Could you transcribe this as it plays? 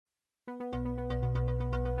The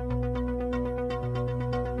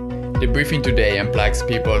briefing today unplugs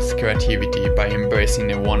people's creativity by embracing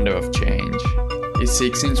the wonder of change. It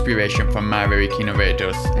seeks inspiration from maverick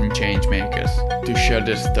innovators and change makers to share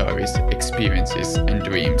their stories, experiences, and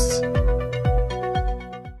dreams.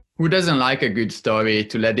 Who doesn't like a good story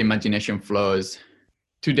to let the imagination flows?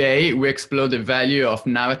 Today, we explore the value of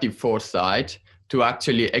narrative foresight to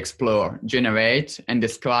actually explore, generate, and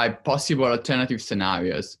describe possible alternative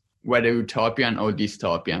scenarios, whether utopian or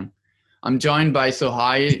dystopian. I'm joined by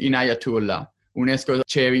Sohail Inayatullah, UNESCO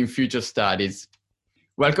Chair in Future Studies.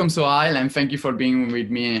 Welcome, Sohail, and thank you for being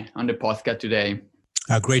with me on the podcast today.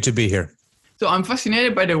 Great to be here. So I'm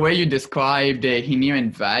fascinated by the way you describe the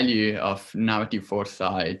inherent value of narrative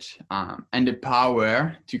foresight and the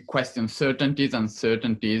power to question certainties,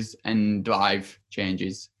 uncertainties, and drive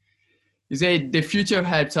changes. You say the future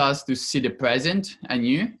helps us to see the present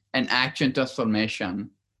anew and action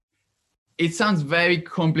transformation. It sounds very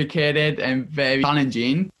complicated and very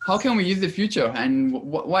challenging. How can we use the future, and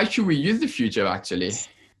why should we use the future actually?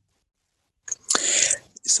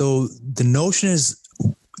 So the notion is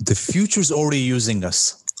the future is already using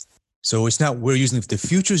us. So it's not we're using the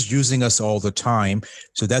future is using us all the time.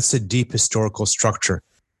 So that's a deep historical structure.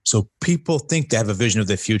 So people think they have a vision of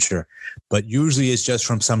the future, but usually it's just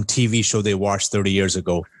from some TV show they watched 30 years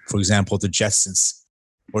ago. For example, The Jetsons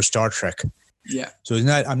or Star Trek. Yeah. So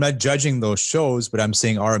I'm not judging those shows, but I'm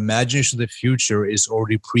saying our imagination of the future is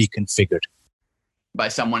already pre-configured. By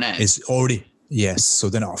someone else. It's already, yes. So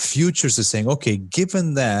then our futures are saying, okay,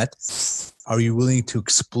 given that, are you willing to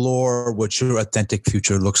explore what your authentic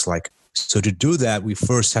future looks like? So to do that, we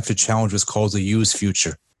first have to challenge what's called the use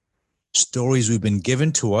future. Stories we've been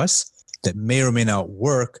given to us that may or may not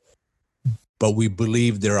work, but we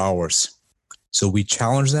believe they're ours. So we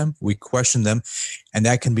challenge them, we question them, and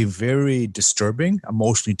that can be very disturbing,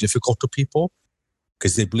 emotionally difficult to people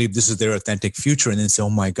because they believe this is their authentic future and then say, oh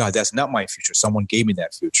my God, that's not my future. Someone gave me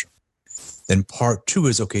that future. Then part two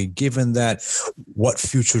is, okay, given that, what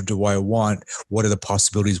future do I want? What are the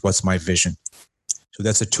possibilities? What's my vision? So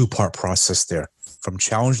that's a two-part process there, from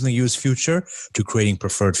challenging the used future to creating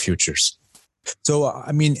preferred futures. So,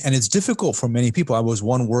 and it's difficult for many people. I was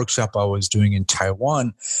one workshop I was doing in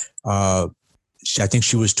Taiwan. I think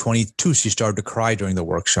she was 22. She started to cry during the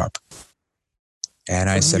workshop. And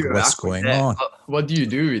I said, what's going on? What do you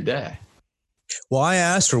do with that? Well, I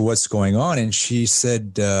asked her what's going on, and she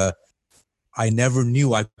said, I never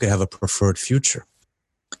knew I could have a preferred future.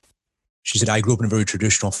 She said, I grew up in a very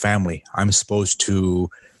traditional family. I'm supposed to,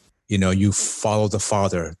 you follow the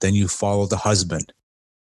father, then you follow the husband.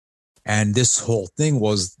 And this whole thing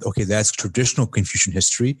was, okay, that's traditional Confucian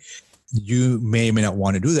history. You may or may not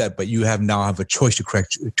want to do that, but you now have a choice to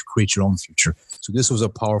create your own future. So this was a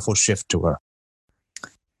powerful shift to her.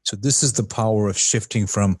 So this is the power of shifting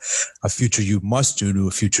from a future you must do to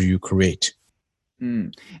a future you create.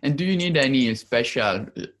 And do you need any special,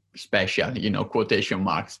 quotation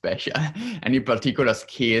mark special, any particular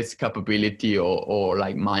skills, capability, or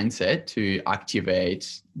like mindset to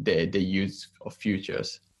activate the use of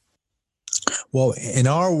futures? Well, in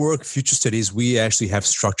our work, future studies, we actually have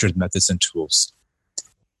structured methods and tools.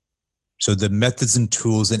 So the methods and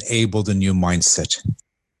tools enable the new mindset.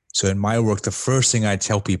 So in my work, the first thing I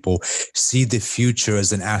tell people, see the future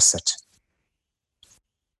as an asset.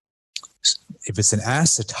 If it's an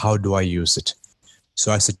asset, how do I use it?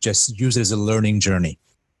 So I suggest use it as a learning journey.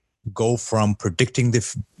 Go from predicting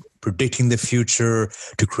the future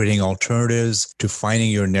to creating alternatives to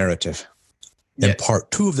finding your narrative. Then part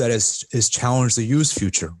two of that is challenge the use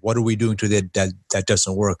future. What are we doing to that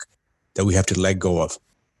doesn't work, that we have to let go of?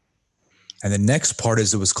 And the next part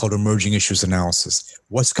is what's called emerging issues analysis.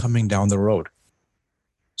 What's coming down the road?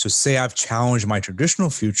 So say I've challenged my traditional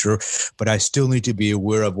future, but I still need to be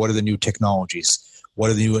aware of what are the new technologies, what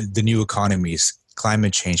are the new economies,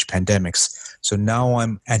 climate change, pandemics. So now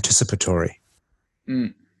I'm anticipatory.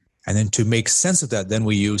 And then to make sense of that, then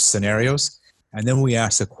we use scenarios. And then we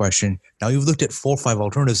ask the question, now you've looked at 4 or 5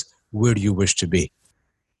 alternatives, where do you wish to be?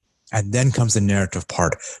 And then comes the narrative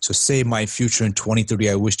part. So say my future in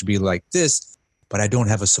 2030, I wish to be like this, but I don't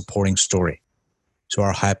have a supporting story. So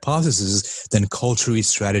our hypothesis is then culturally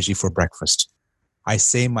strategy for breakfast. I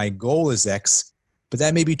say my goal is X, but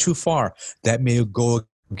that may be too far. That may go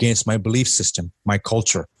against my belief system, my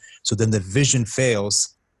culture. So then the vision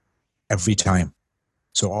fails every time.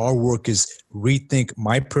 So our work is rethink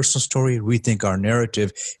my personal story, rethink our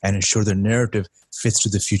narrative, and ensure the narrative fits to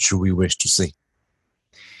the future we wish to see.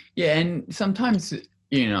 Yeah, and sometimes,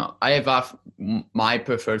 I have my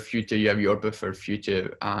preferred future, you have your preferred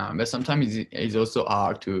future, but sometimes it's also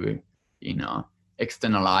hard to,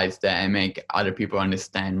 externalize that and make other people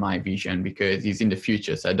understand my vision, because it's in the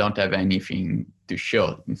future, so I don't have anything to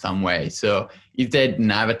show in some way. So is that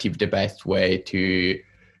narrative the best way to,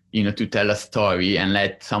 to tell a story and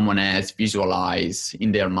let someone else visualize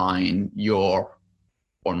in their mind your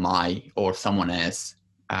or my or someone else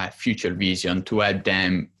future vision to help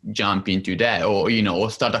them jump into that, or or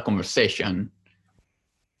start a conversation?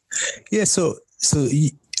 Yeah, so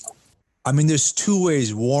there's two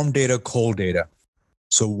ways: warm data, cold data.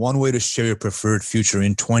 So one way to share your preferred future: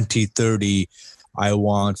 in 2030, I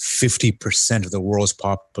want 50% of the world's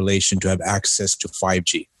population to have access to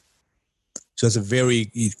 5G. So that's a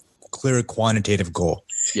very clear quantitative goal.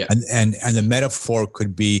 Yeah. And the metaphor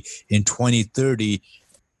could be, in 2030,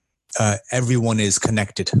 everyone is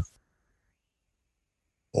connected,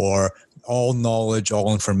 or all knowledge,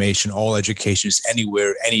 all information, all education is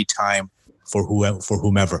anywhere, anytime, for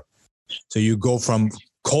whomever. So you go from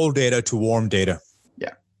cold data to warm data.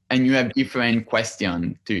 Yeah, and you have different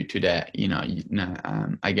questions to that,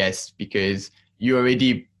 I guess, because you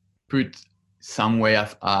already put some way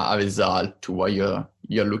of a result to what you're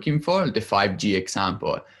looking for, the 5G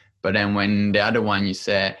example. But then when the other one you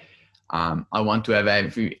say, I want to have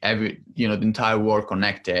every the entire world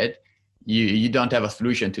connected, you don't have a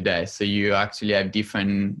solution to that. So you actually have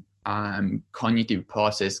different cognitive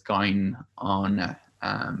process going on.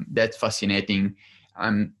 That's fascinating.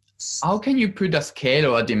 How can you put a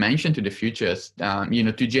scale or a dimension to the futures,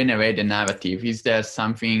 to generate a narrative? Is there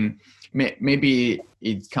something, maybe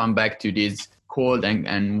it come back to this cold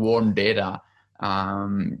and warm data?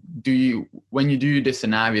 When you do the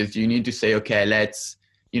scenarios, do you need to say, okay, let's,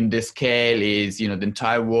 the scale is, the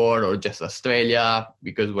entire world, or just Australia,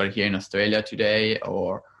 because we're here in Australia today,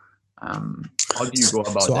 or how do you go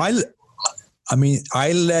about that?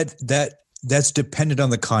 I let that's dependent on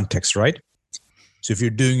the context, right? So if you're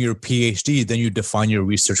doing your PhD, then you define your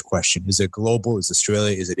research question. Is it global? Is it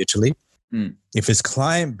Australia? Is it Italy? If it's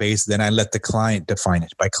client-based, then I let the client define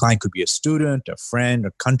it. By client could be a student, a friend,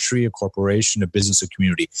 a country, a corporation, a business, a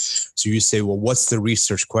community. So you say, well, what's the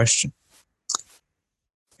research question?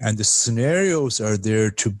 And the scenarios are there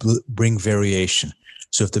to bring variation.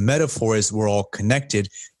 So if the metaphor is we're all connected,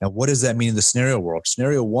 now what does that mean in the scenario world?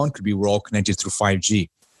 Scenario one could be we're all connected through 5G.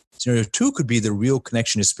 Scenario two could be the real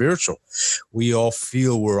connection is spiritual. We all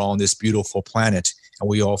feel we're on this beautiful planet, and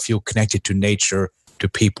we all feel connected to nature, to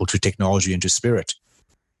people, to technology, and to spirit.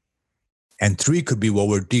 And three could be, well,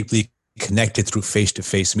 we're deeply connected through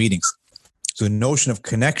face-to-face meetings. So the notion of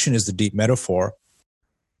connection is the deep metaphor.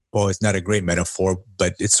 Well, it's not a great metaphor,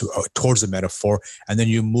 but it's towards a metaphor. And then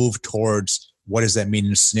you move towards, what does that mean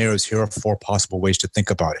in scenarios? Here are four possible ways to think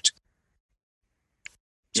about it.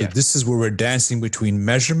 So This is where we're dancing between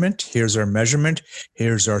measurement. Here's our measurement.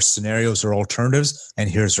 Here's our scenarios or alternatives. And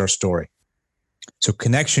here's our story. So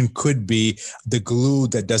connection could be the glue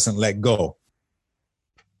that doesn't let go.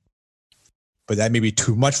 But that may be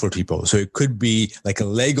too much for people. So it could be like a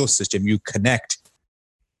Lego system. You connect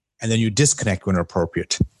and then you disconnect when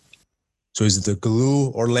appropriate. So is it the glue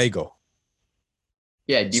or Lego?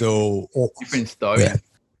 Yeah, different story.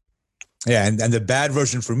 Yeah, and the bad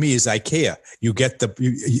version for me is IKEA. You get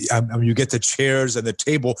the chairs and the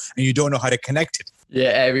table, and you don't know how to connect it. Yeah,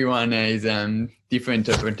 everyone has different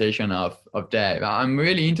interpretation of that. I'm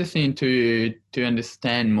really interested to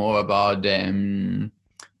understand more about the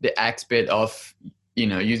aspect of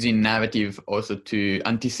using narrative also to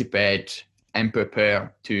anticipate and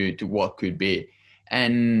prepare to what could be,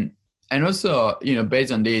 and also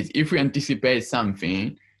based on this, if we anticipate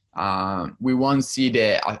something, we won't see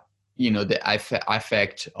the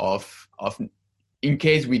effect of in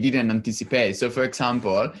case we didn't anticipate. So for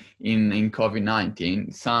example, in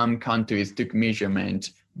COVID-19, some countries took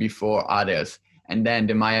measurement before others. And then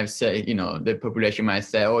they might have said, the population might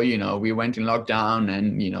say, oh, we went in lockdown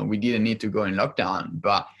and, we didn't need to go in lockdown.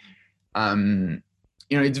 But,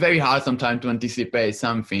 it's very hard sometimes to anticipate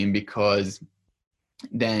something, because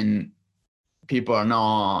then people are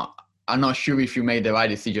not sure if you made the right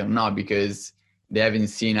decision or not, because they haven't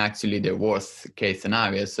seen actually the worst case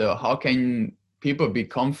scenario. So how can people be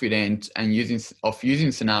confident and using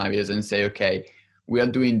scenarios and say, okay, we are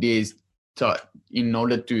doing this in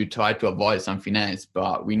order to try to avoid something else,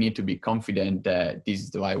 but we need to be confident that this is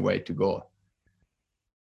the right way to go?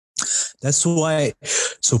 That's why.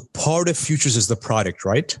 So part of futures is the product,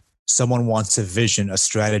 right? Someone wants a vision, a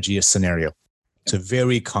strategy, a scenario. It's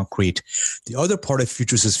very concrete. The other part of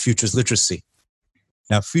futures is futures literacy.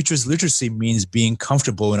 Now, futures literacy means being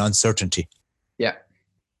comfortable in uncertainty. Yeah.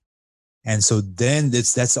 And so then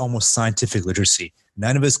that's almost scientific literacy.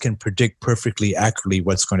 None of us can predict perfectly, accurately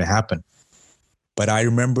what's going to happen. But I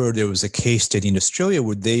remember there was a case study in Australia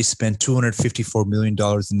where they spent $254 million in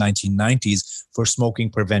the 1990s for smoking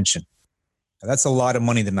prevention. Now, that's a lot of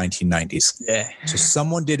money in the 1990s. Yeah. So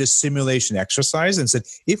someone did a simulation exercise and said,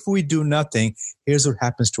 if we do nothing, here's what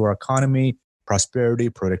happens to our economy, prosperity,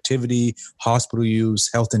 productivity, hospital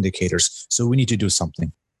use, health indicators. So we need to do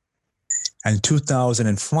something. And in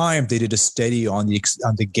 2005, they did a study on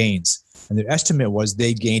the gains. And their estimate was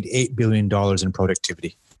they gained $8 billion in productivity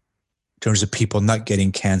in terms of people not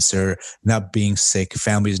getting cancer, not being sick,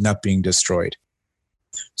 families not being destroyed.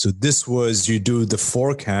 So this was, you do the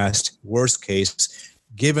forecast, worst case,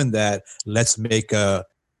 given that, let's make a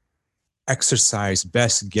exercise,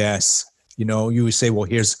 best guess. You would say, well,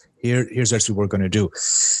 here's actually what we're going to do.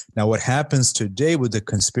 Now, what happens today with the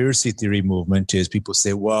conspiracy theory movement is people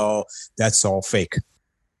say, well, that's all fake.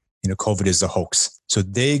 COVID is a hoax. So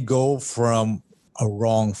they go from a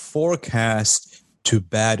wrong forecast to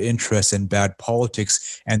bad interests and bad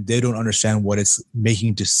politics, and they don't understand what it's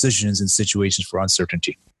making decisions in situations for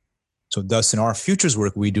uncertainty. So thus, in our futures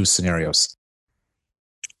work, we do scenarios.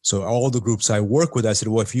 So all the groups I work with, I said,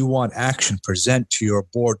 well, if you want action, present to your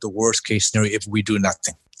board the worst case scenario if we do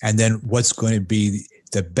nothing. And then what's going to be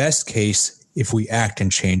the best case if we act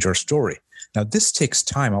and change our story. Now, this takes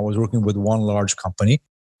time. I was working with one large company,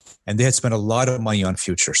 and they had spent a lot of money on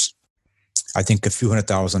futures. I think a few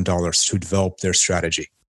 $100,000 to develop their strategy.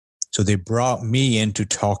 So they brought me in to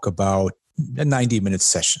talk about a 90-minute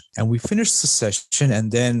session. And we finished the session,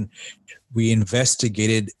 and then we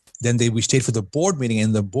investigated. Then we stayed for the board meeting.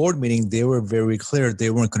 In the board meeting, they were very clear they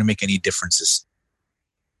weren't going to make any differences.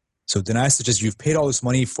 So then I suggested, you've paid all this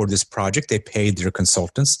money for this project. They paid their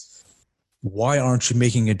consultants. Why aren't you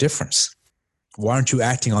making a difference? Why aren't you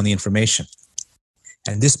acting on the information?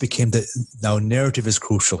 And this became now narrative is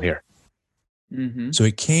crucial here. Mm-hmm. So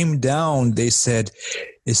it came down, they said,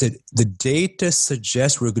 the data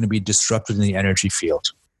suggests we're going to be disrupted in the energy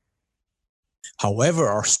field. However,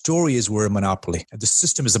 our story is we're a monopoly. The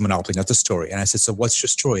system is a monopoly, not the story. And I said, so what's your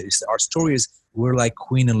story? They said, our story is we're like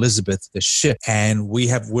Queen Elizabeth, the ship, and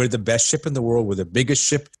we're the best ship in the world. We're the biggest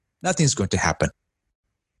ship. Nothing's going to happen.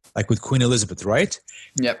 Like with Queen Elizabeth, right?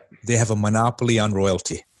 Yep. They have a monopoly on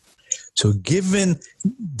royalty. So given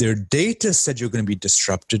their data said you're going to be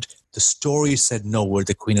disrupted, the story said, no, we're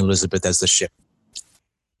the Queen Elizabeth as the ship.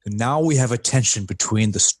 And now we have a tension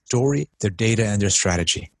between the story, their data, and their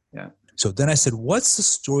strategy. Yeah. So then I said, what's the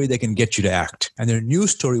story that can get you to act? And their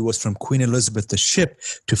news story was from Queen Elizabeth, the ship,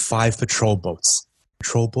 to 5 patrol boats.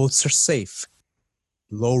 Patrol boats are safe,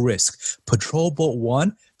 low risk. Patrol boat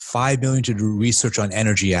 1, $5 million to do research on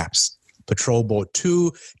energy apps. Patrol boat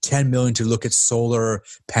 2, $10 million to look at solar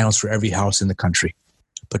panels for every house in the country.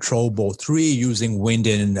 Patrol boat 3, using wind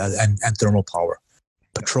and thermal power.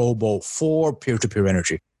 Patrol boat 4, peer-to-peer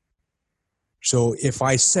energy. So if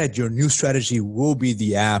I said your new strategy will be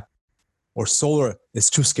the app or solar, it's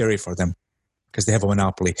too scary for them because they have a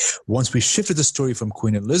monopoly. Once we shifted the story from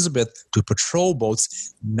Queen Elizabeth to patrol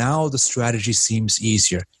boats, now the strategy seems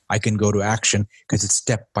easier. I can go to action because it's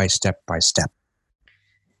step by step by step.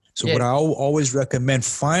 So what I always recommend,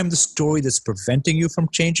 find the story that's preventing you from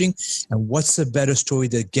changing, and what's the better story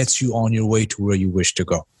that gets you on your way to where you wish to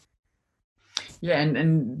go. Yeah,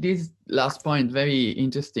 and this last point, very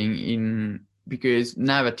interesting because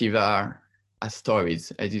narrative are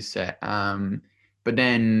stories, as you said. But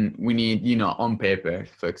then we need, on paper,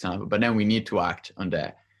 for example, but then we need to act on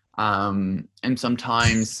that. And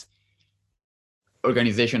sometimes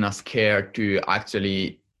organizations are scared to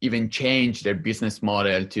actually even change their business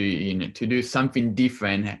model to do something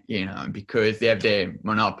different, because they have the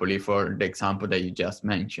monopoly, for the example that you just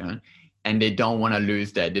mentioned, and they don't want to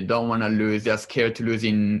lose that. They don't want to lose. They're scared to lose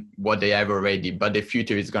in what they have already, but the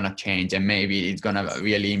future is going to change and maybe it's going to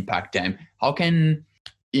really impact them. How can,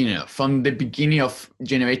 from the beginning of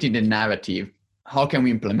generating the narrative, how can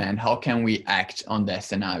we implement, how can we act on the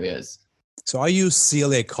scenarios? So I use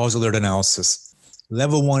CLA, causal alert analysis.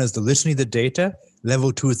 Level 1 is the listening to the data.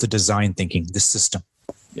 Level 2 is the design thinking, the system.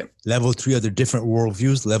 Yep. Level 3 are the different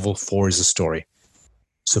worldviews. Level 4 is the story.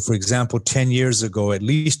 So, for example, 10 years ago, at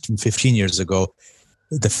least 15 years ago,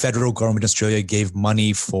 the federal government in Australia gave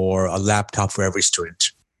money for a laptop for every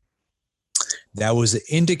student. That was an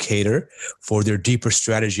indicator for their deeper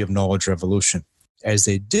strategy of knowledge revolution. As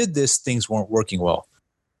they did this, things weren't working well.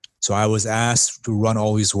 So I was asked to run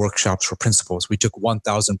all these workshops for principals. We took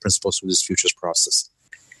 1,000 principals through this futures process.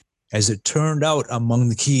 As it turned out, among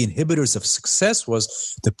the key inhibitors of success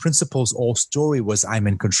was the principal's old story was, I'm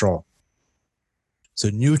in control. So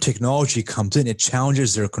new technology comes in, it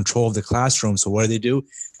challenges their control of the classroom. So what do?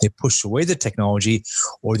 They push away the technology,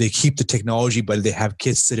 or they keep the technology, but they have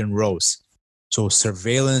kids sit in rows. So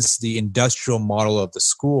surveillance, the industrial model of the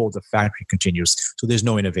school, the factory continues. So there's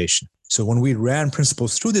no innovation. So when we ran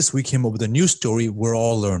principles through this, we came up with a new story. We're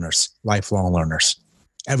all learners, lifelong learners.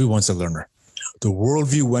 Everyone's a learner. The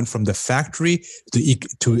worldview went from the factory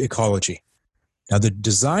to ecology. Now, the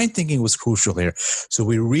design thinking was crucial here. So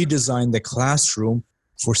we redesigned the classroom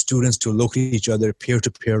for students to look at each other,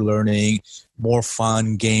 peer-to-peer learning, more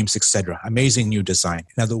fun, games, etc. Amazing new design.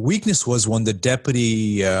 Now, the weakness was when the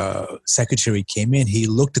deputy secretary came in, he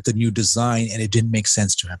looked at the new design and it didn't make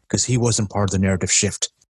sense to him because he wasn't part of the narrative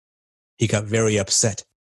shift. He got very upset.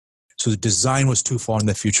 So the design was too far in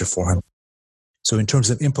the future for him. So in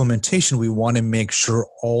terms of implementation, we want to make sure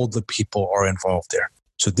all the people are involved there.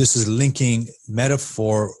 So this is linking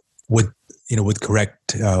metaphor with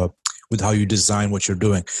correct, with how you design what you're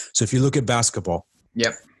doing. So if you look at basketball,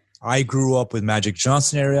 yep. I grew up with Magic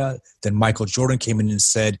Johnson era. Then Michael Jordan came in and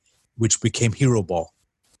said, which became Hero Ball.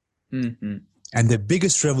 Mm-hmm. And the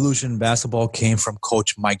biggest revolution in basketball came from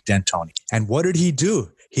Coach Mike D'Antoni. And what did he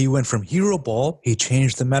do? He went from Hero Ball, he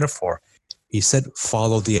changed the metaphor. He said,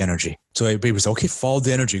 follow the energy. So everybody was, okay, follow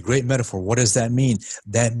the energy. Great metaphor. What does that mean?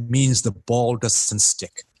 That means the ball doesn't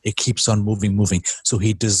stick. It keeps on moving. So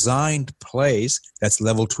he designed plays, that's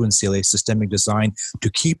level 2 in CLA, systemic design, to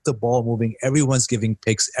keep the ball moving. Everyone's giving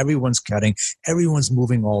picks. Everyone's cutting. Everyone's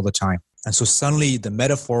moving all the time. And so suddenly the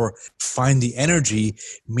metaphor, find the energy,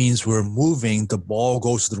 means we're moving. The ball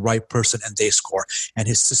goes to the right person and they score. And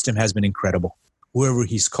his system has been incredible. Whoever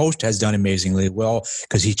he's coached has done amazingly well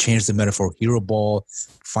because he changed the metaphor, hero ball,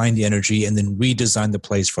 find the energy, and then redesign the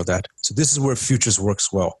plays for that. So this is where Futures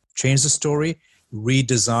works well. Change the story,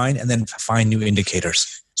 redesign, and then find new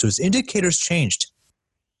indicators. So his indicators changed.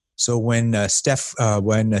 So when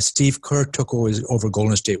Steve Kerr took over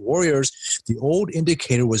Golden State Warriors, the old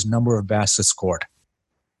indicator was number of baskets scored.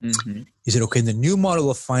 Mm-hmm. He said, okay, in the new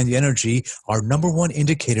model of find the energy, our number one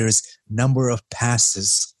indicator is number of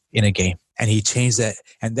passes in a game. And he changed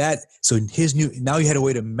that. So in his now he had a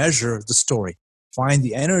way to measure the story. Find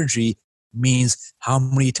the energy means how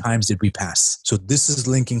many times did we pass? So this is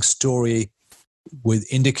linking story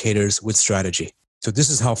with indicators with strategy. So this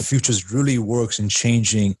is how Futures really works in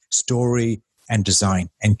changing story and design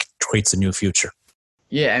and creates a new future.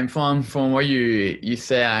 Yeah, and from what you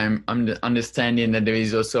say, I'm understanding that there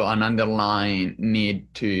is also an underlying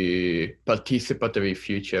need to participatory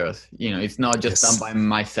futures. It's not just done by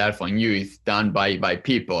myself and you; it's done by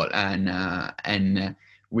people, and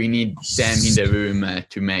we need them in the room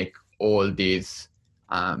to make all these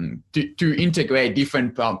to integrate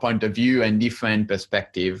different point of view and different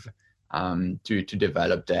perspective to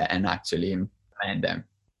develop that and actually implement them.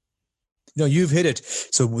 No, you've hit it.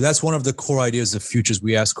 So that's one of the core ideas of Futures.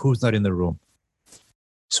 We ask who's not in the room.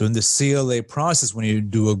 So in the CLA process, when you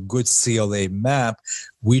do a good CLA map,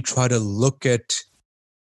 we try to look at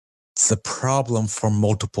the problem from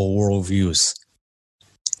multiple worldviews.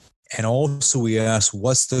 And also we ask,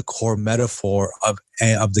 what's the core metaphor of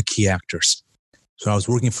the key actors? So I was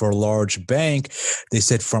working for a large bank. They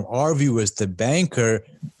said, from our view as the banker,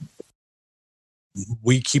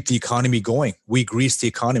 we keep the economy going. We grease the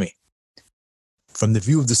economy. From the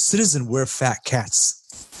view of the citizen, we're fat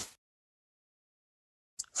cats.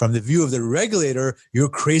 From the view of the regulator, you're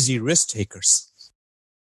crazy risk takers.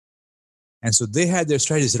 And so they had their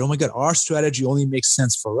strategy. They said, oh my God, our strategy only makes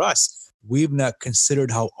sense for us. We've not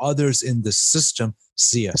considered how others in the system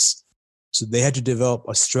see us. So they had to develop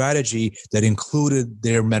a strategy that included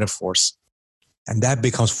their metaphors. And that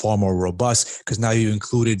becomes far more robust because now you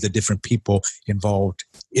included the different people involved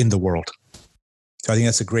in the world. So I think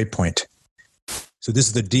that's a great point. So this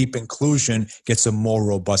is the deep inclusion gets a more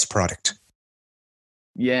robust product.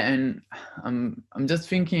 Yeah, and I'm just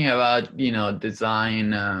thinking about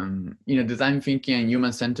design, design thinking and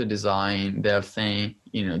human-centered design. They're saying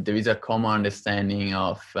there is a common understanding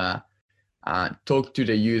of talk to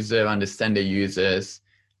the user, understand the users,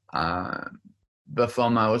 but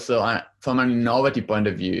from an innovative point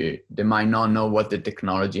of view, they might not know what the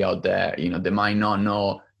technology out there. They might not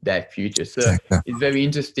know that future. So exactly. It's very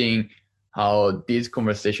interesting how this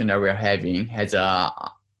conversation that we're having has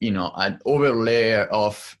an overlay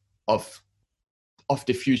of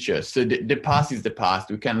the future. So the past is the past.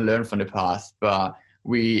 We can learn from the past, but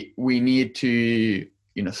we need to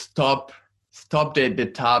stop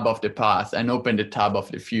the tab of the past and open the tab of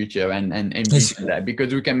the future and envision that,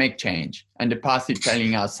 because we can make change. And the past is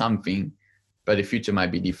telling us something, but the future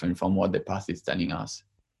might be different from what the past is telling us.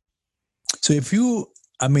 So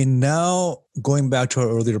now going back to our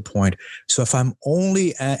earlier point, so if I'm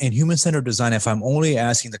only in human-centered design, if I'm only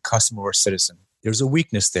asking the customer or citizen, there's a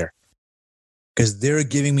weakness there. because they're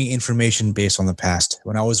giving me information based on the past.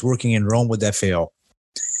 When I was working in Rome with FAO,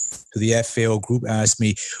 so the FAO group asked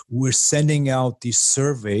me, we're sending out these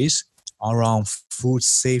surveys around food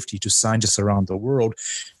safety to scientists around the world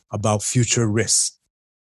about future risks.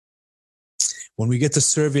 When we get the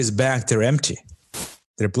surveys back, they're empty.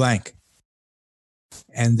 They're blank.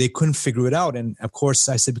 And they couldn't figure it out. And of course,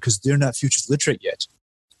 I said, because they're not futures literate yet.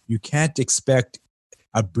 You can't expect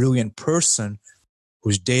a brilliant person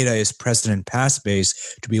whose data is present and past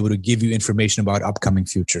based to be able to give you information about upcoming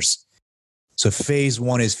futures. So phase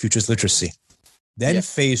one is futures literacy. Then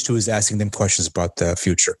phase two is asking them questions about the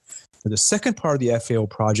future. For the second part of the FAO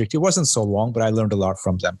project, it wasn't so long, but I learned a lot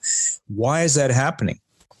from them. Why is that happening?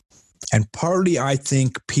 And partly I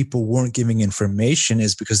think people weren't giving information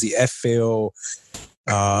is because the FAO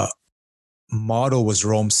model was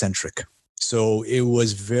Rome-centric. So it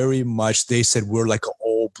was very much, they said, we're like an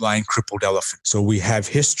old, blind, crippled elephant. So we have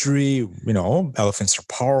history, elephants are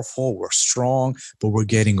powerful, we're strong, but we're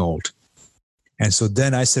getting old. And so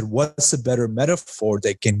then I said, what's a better metaphor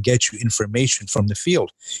that can get you information from the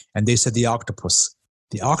field? And they said the octopus.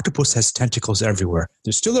 The octopus has tentacles everywhere.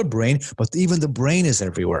 There's still a brain, but even the brain is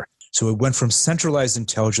everywhere. So it went from centralized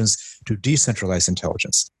intelligence to decentralized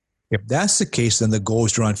intelligence. If that's the case, then the goal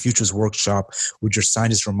is to run futures workshop with your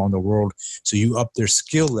scientists from around the world so you up their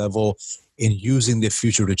skill level in using the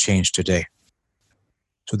future to change today.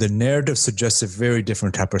 So the narrative suggests a very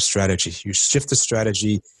different type of strategy. You shift the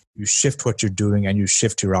strategy, you shift what you're doing, and you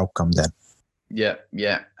shift your outcome then. Yeah.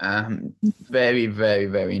 Very, very,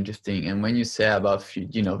 very interesting. And when you say about,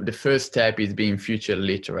 the first step is being future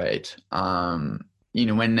literate.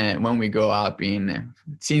 When we grow up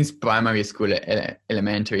since primary school,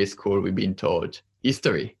 elementary school, we've been taught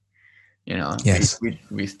history. Yes.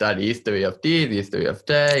 We study history of this, history of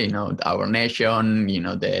that, our nation,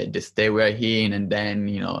 the state we're in, and then,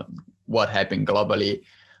 what happened globally.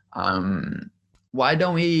 Why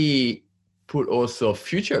don't we put also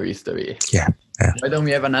future history? Yeah. Why don't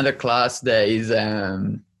we have another class that is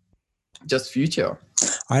just future?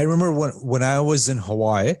 I remember when I was in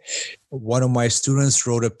Hawaii, one of my students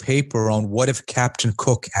wrote a paper on what if Captain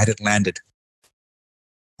Cook hadn't landed.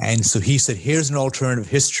 And so he said, here's an alternative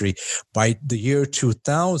history. By the year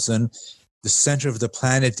 2000, the center of the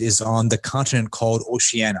planet is on the continent called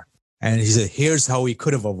Oceania. And he said, here's how we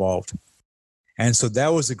could have evolved. And so that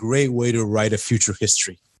was a great way to write a future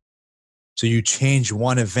history. So you change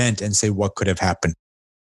one event and say what could have happened.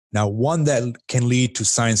 Now, one that can lead to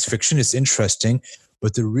science fiction is interesting,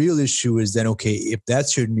 but the real issue is then, okay, if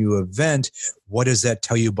that's your new event, what does that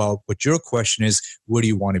tell you about what your question is? Where do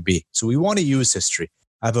you want to be? So we want to use history.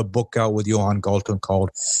 I have a book out with Johan Galton called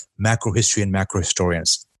Macro History and Macro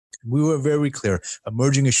Historians. We were very clear.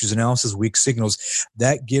 Emerging issues analysis, weak signals,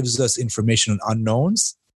 that gives us information on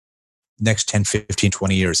unknowns next 10, 15,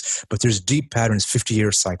 20 years. But there's deep patterns,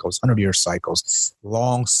 50-year cycles, 100-year cycles,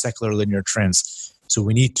 long secular linear trends. So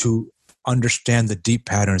we need to understand the deep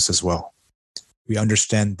patterns as well. We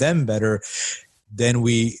understand them better, then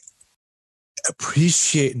we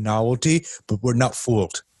appreciate novelty, but we're not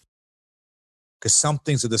fooled. Because some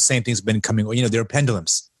things are the same things been coming, they're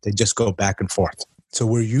pendulums. They just go back and forth. So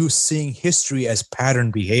we're seeing history as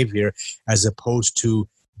pattern behavior as opposed to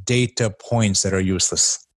data points that are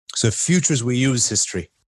useless. So futures, we use history,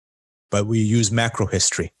 but we use macro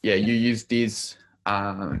history. Yeah, you use these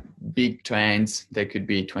big trends that could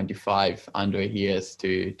be 2,500 years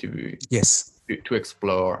to yes. To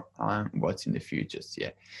explore what's in the futures.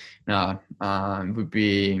 Yeah. Now,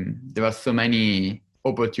 there are so many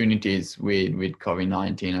opportunities with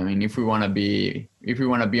COVID-19. I mean, if we want to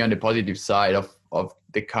be on the positive side of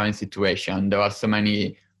the current situation, there are so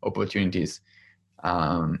many opportunities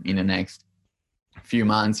in the next few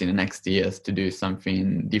months, in the next years, to do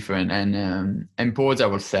something different and pause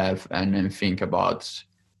ourselves and think about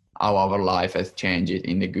how our life has changed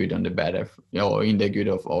in the good and the better, or in the good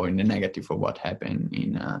of or in the negative of what happened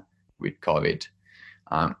with COVID.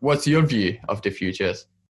 What's your view of the futures?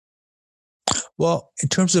 Well, in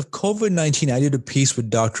terms of COVID-19, I did a piece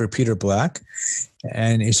with Dr. Peter Black,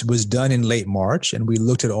 and it was done in late March, and we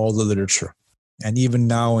looked at all the literature. And even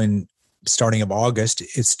now, in starting of August,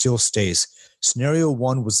 it still stays. Scenario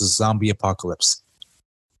one was the zombie apocalypse.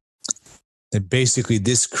 That basically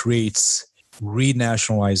this creates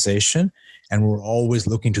renationalization, and we're always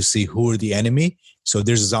looking to see who are the enemy. So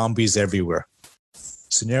there's zombies everywhere.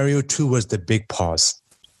 Scenario two was the big pause.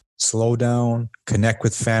 Slow down, connect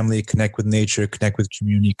with family, connect with nature, connect with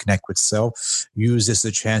community, connect with self. Use this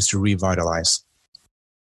as a chance to revitalize.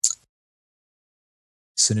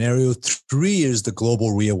 Scenario three is the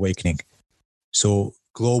global reawakening. So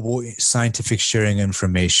global scientific sharing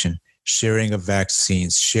information, sharing of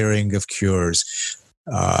vaccines, sharing of cures,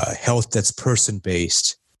 health that's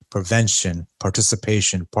person-based, prevention,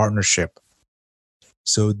 participation, partnership.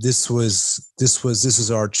 So this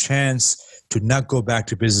is our chance to not go back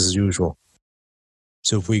to business as usual.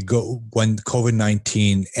 So if we go, when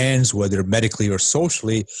COVID-19 ends, whether medically or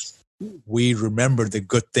socially, we remember the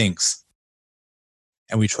good things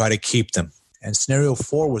and we try to keep them. And scenario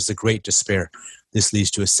 4 was the Great Despair. This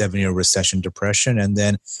leads to a 7-year recession, depression. And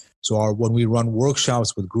then, when we run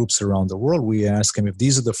workshops with groups around the world, we ask them, if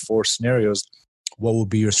these are the 4 scenarios, what would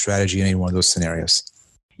be your strategy in any one of those scenarios?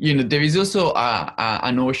 There is also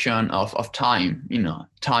a notion of time.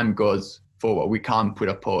 Time goes forward. We can't put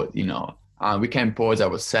a pause, we can pause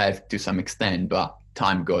ourselves to some extent, but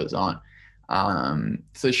time goes on.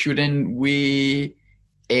 So shouldn't we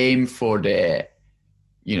aim for the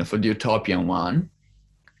utopian one,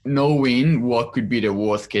 knowing what could be the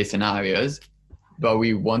worst case scenarios, but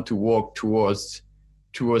we want to work towards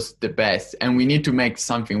the best, and we need to make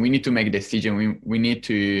something. We need to make a decision. We need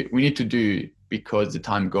to do, because the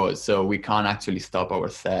time goes. So we can't actually stop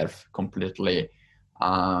ourselves completely.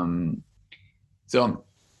 So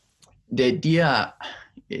the idea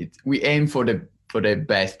is we aim for the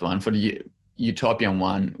best one, for the utopian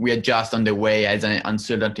one. We adjust on the way as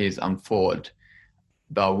uncertainties unfold.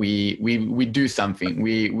 But we do something.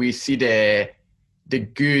 We see the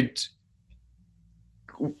good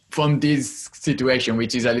from this situation,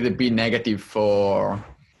 which is a little bit negative for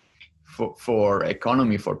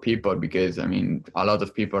economy, for people, because a lot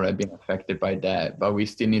of people have been affected by that. But we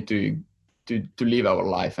still need to live our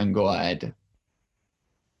life and go ahead.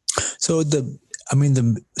 So the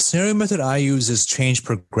scenario method I use is change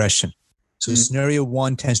progression. So scenario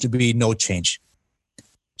 1 tends to be no change.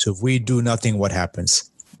 So if we do nothing, what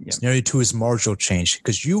happens? Yeah. Scenario 2 is marginal change,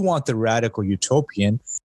 because you want the radical utopian.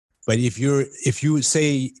 But if you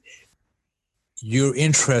say your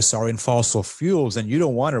interests are in fossil fuels, then you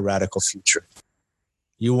don't want a radical future.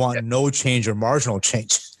 You want no change or marginal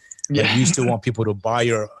change. Yeah. But you still want people to buy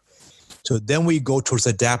your. So then we go towards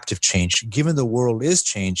adaptive change. Given the world is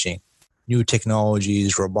changing, new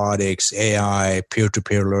technologies, robotics, AI,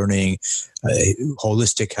 peer-to-peer learning,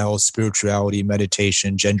 holistic health, spirituality,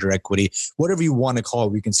 meditation, gender equity, whatever you want to call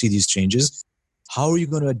it, we can see these changes. How are you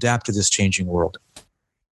going to adapt to this changing world?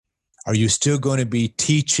 Are you still going to be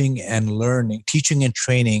teaching and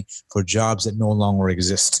training for jobs that no longer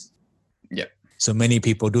exist? Yeah. So many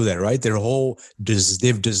people do that, right?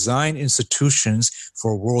 They've designed institutions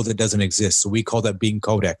for a world that doesn't exist. So we call that being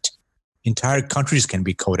Kodaked. Entire countries can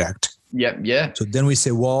be Kodaked. Yeah. So then we say,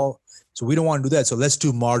 so we don't want to do that. So let's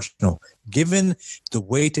do marginal. Given the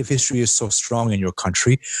weight of history is so strong in your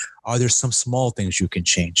country, are there some small things you can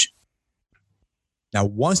change? Now,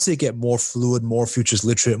 once they get more fluid, more futures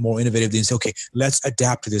literate, more innovative, they say, okay, let's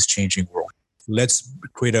adapt to this changing world. Let's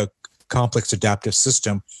create a complex adaptive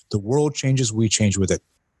system. The world changes, we change with it.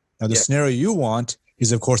 Now, the scenario you want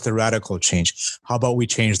is, of course, the radical change. How about we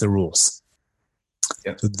change the rules?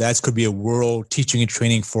 Yeah. So that could be a world teaching and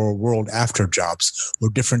training for a world after jobs, or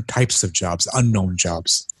different types of jobs, unknown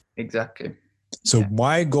jobs. Exactly. So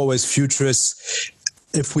my goal as futurists,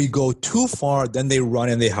 if we go too far, then they run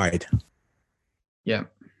and they hide. Yeah.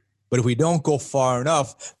 But if we don't go far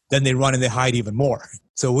enough, then they run and they hide even more.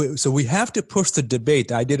 So we have to push the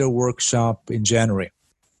debate. I did a workshop in January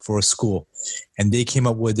for a school, and they came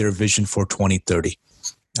up with their vision for 2030.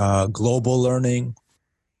 Global learning.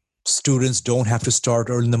 Students don't have to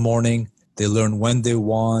start early in the morning. They learn when they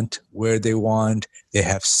want, where they want. They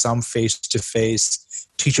have some face-to-face.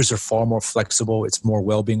 Teachers are far more flexible. It's more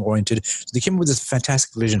well-being oriented. So they came up with this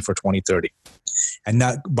fantastic vision for 2030. And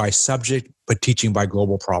not by subject, but teaching by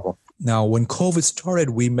global problem. Now, when COVID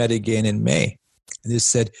started, we met again in May. And they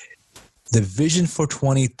said, the vision for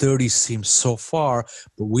 2030 seems so far,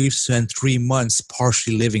 but we've spent 3 months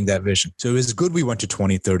partially living that vision. So it's good we went to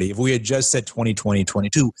 2030. If we had just said 2020,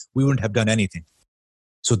 22, we wouldn't have done anything.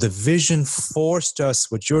 So the vision forced us,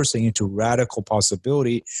 what you're saying, into radical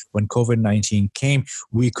possibility. When COVID-19 came,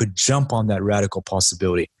 we could jump on that radical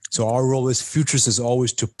possibility. So our role as futurists is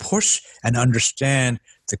always to push and understand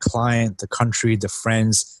the client, the country, the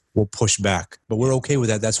friends will push back. But we're okay with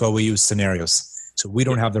that. That's why we use scenarios. So we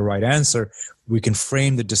don't have the right answer. We can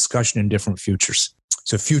frame the discussion in different futures.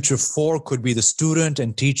 So future 4 could be the student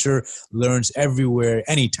and teacher learns everywhere,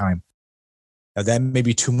 anytime. Now that may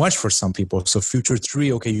be too much for some people. So future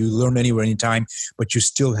 3, okay, you learn anywhere, anytime, but you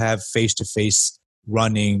still have face-to-face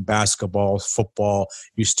running, basketball, football.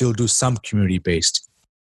 You still do some community-based.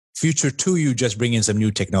 Future 2, you just bring in some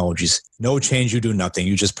new technologies. No change, you do nothing.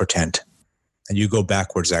 You just pretend. And you go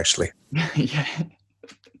backwards, actually.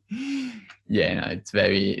 Yeah, no, it's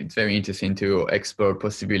very interesting to explore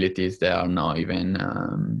possibilities that are not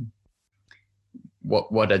even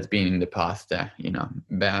what has been in the past there,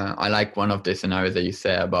 But I like one of the scenarios that you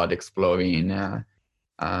said about exploring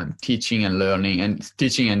teaching and learning and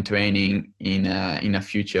teaching and training in a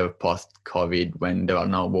future post-COVID when there are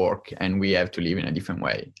no work and we have to live in a different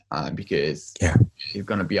way because it's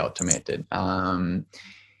going to be automated.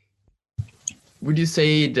 Would you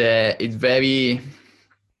say that it's very,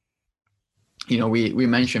 we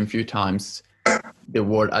mentioned a few times the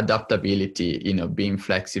word adaptability, being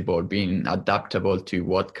flexible, being adaptable to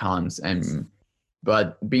what comes,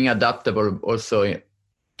 but being adaptable also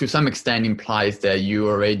to some extent implies that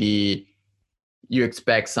you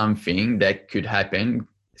expect something that could happen,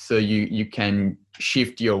 so you can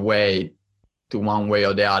shift your way to one way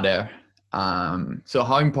or the other. So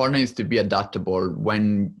how important is to be adaptable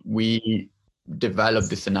when we develop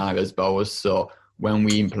the scenarios, but also when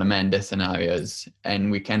we implement the scenarios,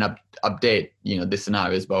 and we can update, the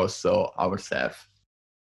scenarios, but also ourselves?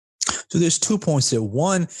 So there's 2 points there.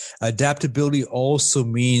 One, adaptability also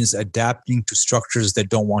means adapting to structures that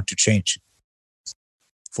don't want to change.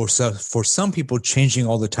 For some people, changing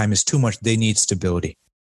all the time is too much. They need stability.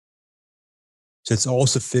 So it's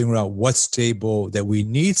also figuring out what's stable, that we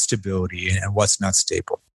need stability, and what's not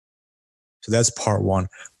stable. So that's part one.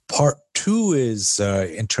 Part two is,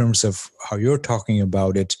 in terms of how you're talking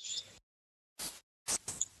about it,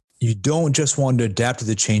 you don't just want to adapt to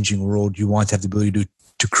the changing world. You want to have the ability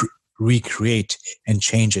to recreate and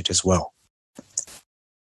change it as well.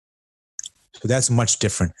 So that's much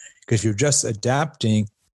different, because if you're just adapting,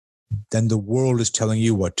 then the world is telling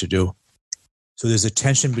you what to do. So there's a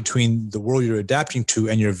tension between the world you're adapting to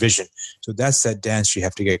and your vision. So that's that dance you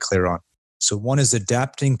have to get clear on. So one is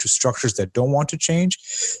adapting to structures that don't want to change.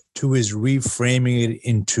 Two is reframing it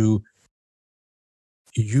into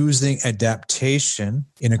using adaptation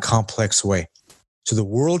in a complex way. So the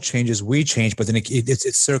world changes, we change, but then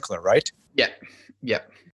it's circular, right? Yeah.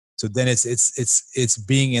 So then it's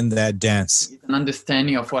being in that dance. It's an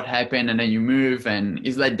understanding of what happened, and then you move, and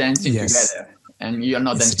it's like dancing together. And you're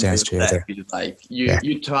not dancing together. It's like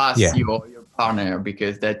you trust your partner,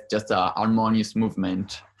 because that's just a harmonious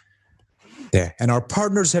movement. Yeah, and our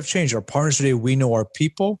partners have changed. Our partners today, we know our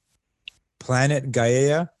people, planet,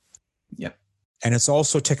 Gaia. Yep. And it's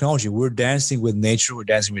also technology. We're dancing with nature, we're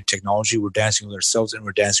dancing with technology, we're dancing with ourselves, and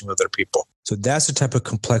we're dancing with other people. So that's the type of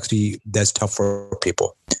complexity that's tough for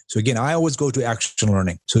people. So again, I always go to action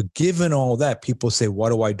learning. So given all that, people say, what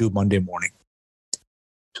do I do Monday morning?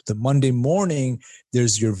 So the Monday morning,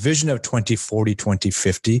 there's your vision of 2040,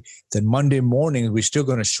 2050. Then Monday morning, we're still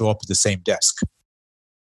going to show up at the same desk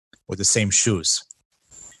with the same shoes.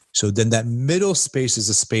 So then that middle space is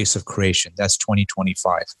a space of creation. That's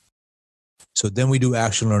 2025. So then we do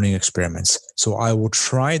action learning experiments. So I will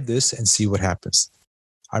try this and see what happens.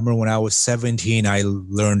 I remember when I was 17, I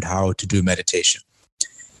learned how to do meditation.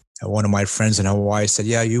 And one of my friends in Hawaii said,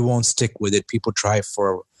 yeah, you won't stick with it. People try it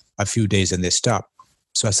for a few days and they stop.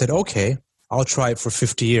 So I said, okay, I'll try it for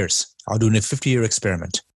 50 years. I'll do a 50-year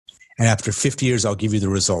experiment. And after 50 years, I'll give you the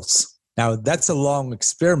results. Now, that's a long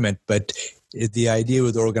experiment, but the idea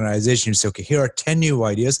with the organization, you say, okay, here are 10 new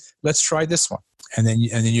ideas. Let's try this one. And then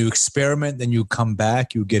you experiment, then you come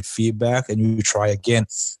back, you get feedback, and you try again.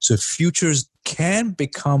 So futures can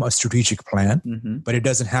become a strategic plan, but it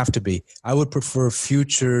doesn't have to be. I would prefer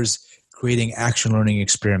futures creating action learning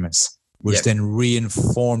experiments, which then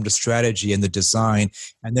re-inform the strategy and the design,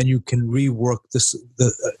 and then you can rework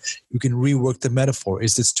the metaphor.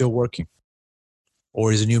 Is it still working?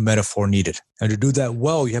 Or is a new metaphor needed? And to do that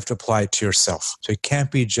well, you have to apply it to yourself. So it can't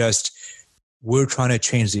be just, we're trying to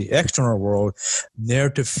change the external world.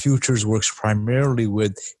 Narrative futures works primarily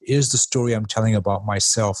with, is the story I'm telling about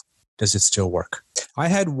myself, does it still work? I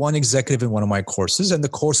had one executive in one of my courses, and the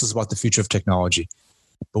course was about the future of technology.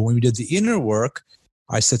 But when we did the inner work,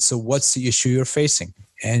 I said, so what's the issue you're facing?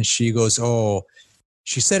 And she goes,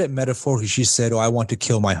 she said it metaphorically. She said, I want to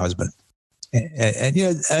kill my husband. And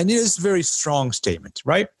it's a very strong statement,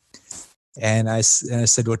 right? And I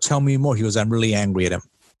said, well, tell me more. He goes, I'm really angry at him.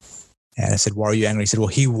 And I said, why are you angry? He said, well,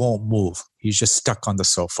 he won't move. He's just stuck on the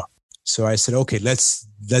sofa. So I said, okay, let's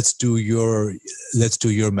do your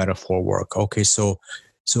metaphor work. Okay, so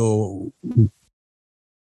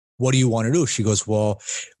what do you want to do? She goes, well,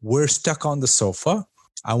 we're stuck on the sofa.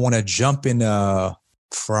 I want to jump in a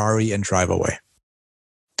Ferrari and drive away.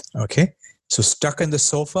 Okay. So stuck in the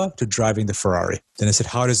sofa to driving the Ferrari. Then I said,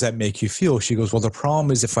 how does that make you feel? She goes, well, the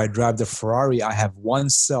problem is if I drive the Ferrari, I have one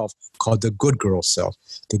self called the good girl self.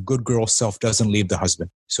 The good girl self doesn't leave the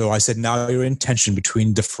husband. So I said, now you're in tension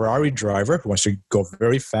between the Ferrari driver who wants to go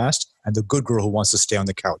very fast and the good girl who wants to stay on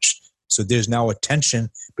the couch. So there's now a tension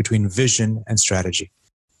between vision and strategy.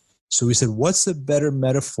 So we said, what's a better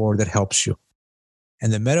metaphor that helps you?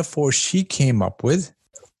 And the metaphor she came up with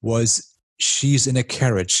was she's in a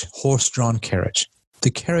carriage, horse-drawn carriage. The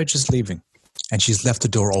carriage is leaving, and she's left the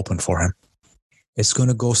door open for him. It's going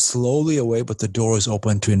to go slowly away, but the door is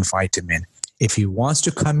open to invite him in. If he wants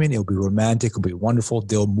to come in, it'll be romantic, it'll be wonderful.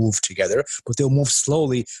 They'll move together, but they'll move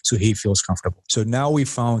slowly so he feels comfortable. So now we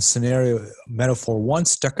found metaphor 1,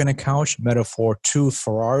 stuck in a couch. Metaphor 2,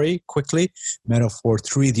 Ferrari, quickly. Metaphor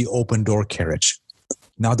 3, the open door carriage.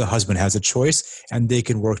 Now the husband has a choice, and they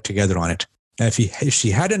can work together on it. Now, if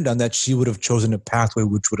she hadn't done that, she would have chosen a pathway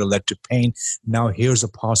which would have led to pain. Now here's a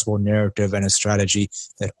possible narrative and a strategy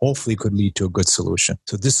that hopefully could lead to a good solution.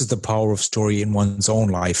 So this is the power of story in one's own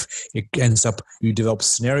life. It ends up, you develop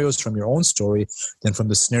scenarios from your own story, then from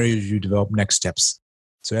the scenarios you develop next steps.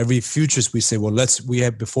 So every futures we say, well,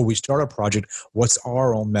 before we start a project, what's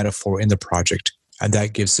our own metaphor in the project? And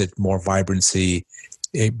that gives it more vibrancy.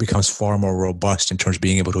 It becomes far more robust in terms of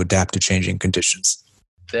being able to adapt to changing conditions.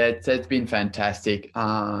 That's been fantastic.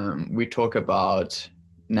 We talk about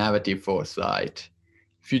narrative foresight,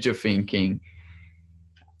 future thinking,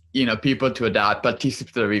 people to adapt,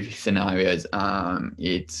 participatory scenarios.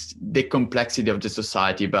 It's the complexity of the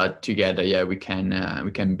society, but together, we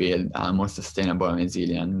can build a more sustainable and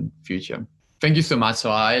resilient future. Thank you so much,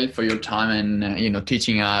 Sohail, for your time and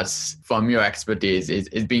teaching us from your expertise.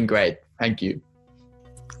 It's been great. Thank you.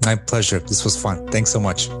 My pleasure. This was fun. Thanks so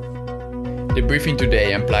much. The briefing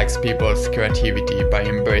today unplugs people's creativity by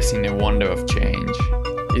embracing the wonder of change.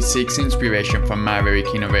 It seeks inspiration from maverick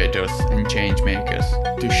innovators and change makers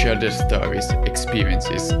to share their stories,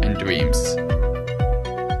 experiences, and dreams.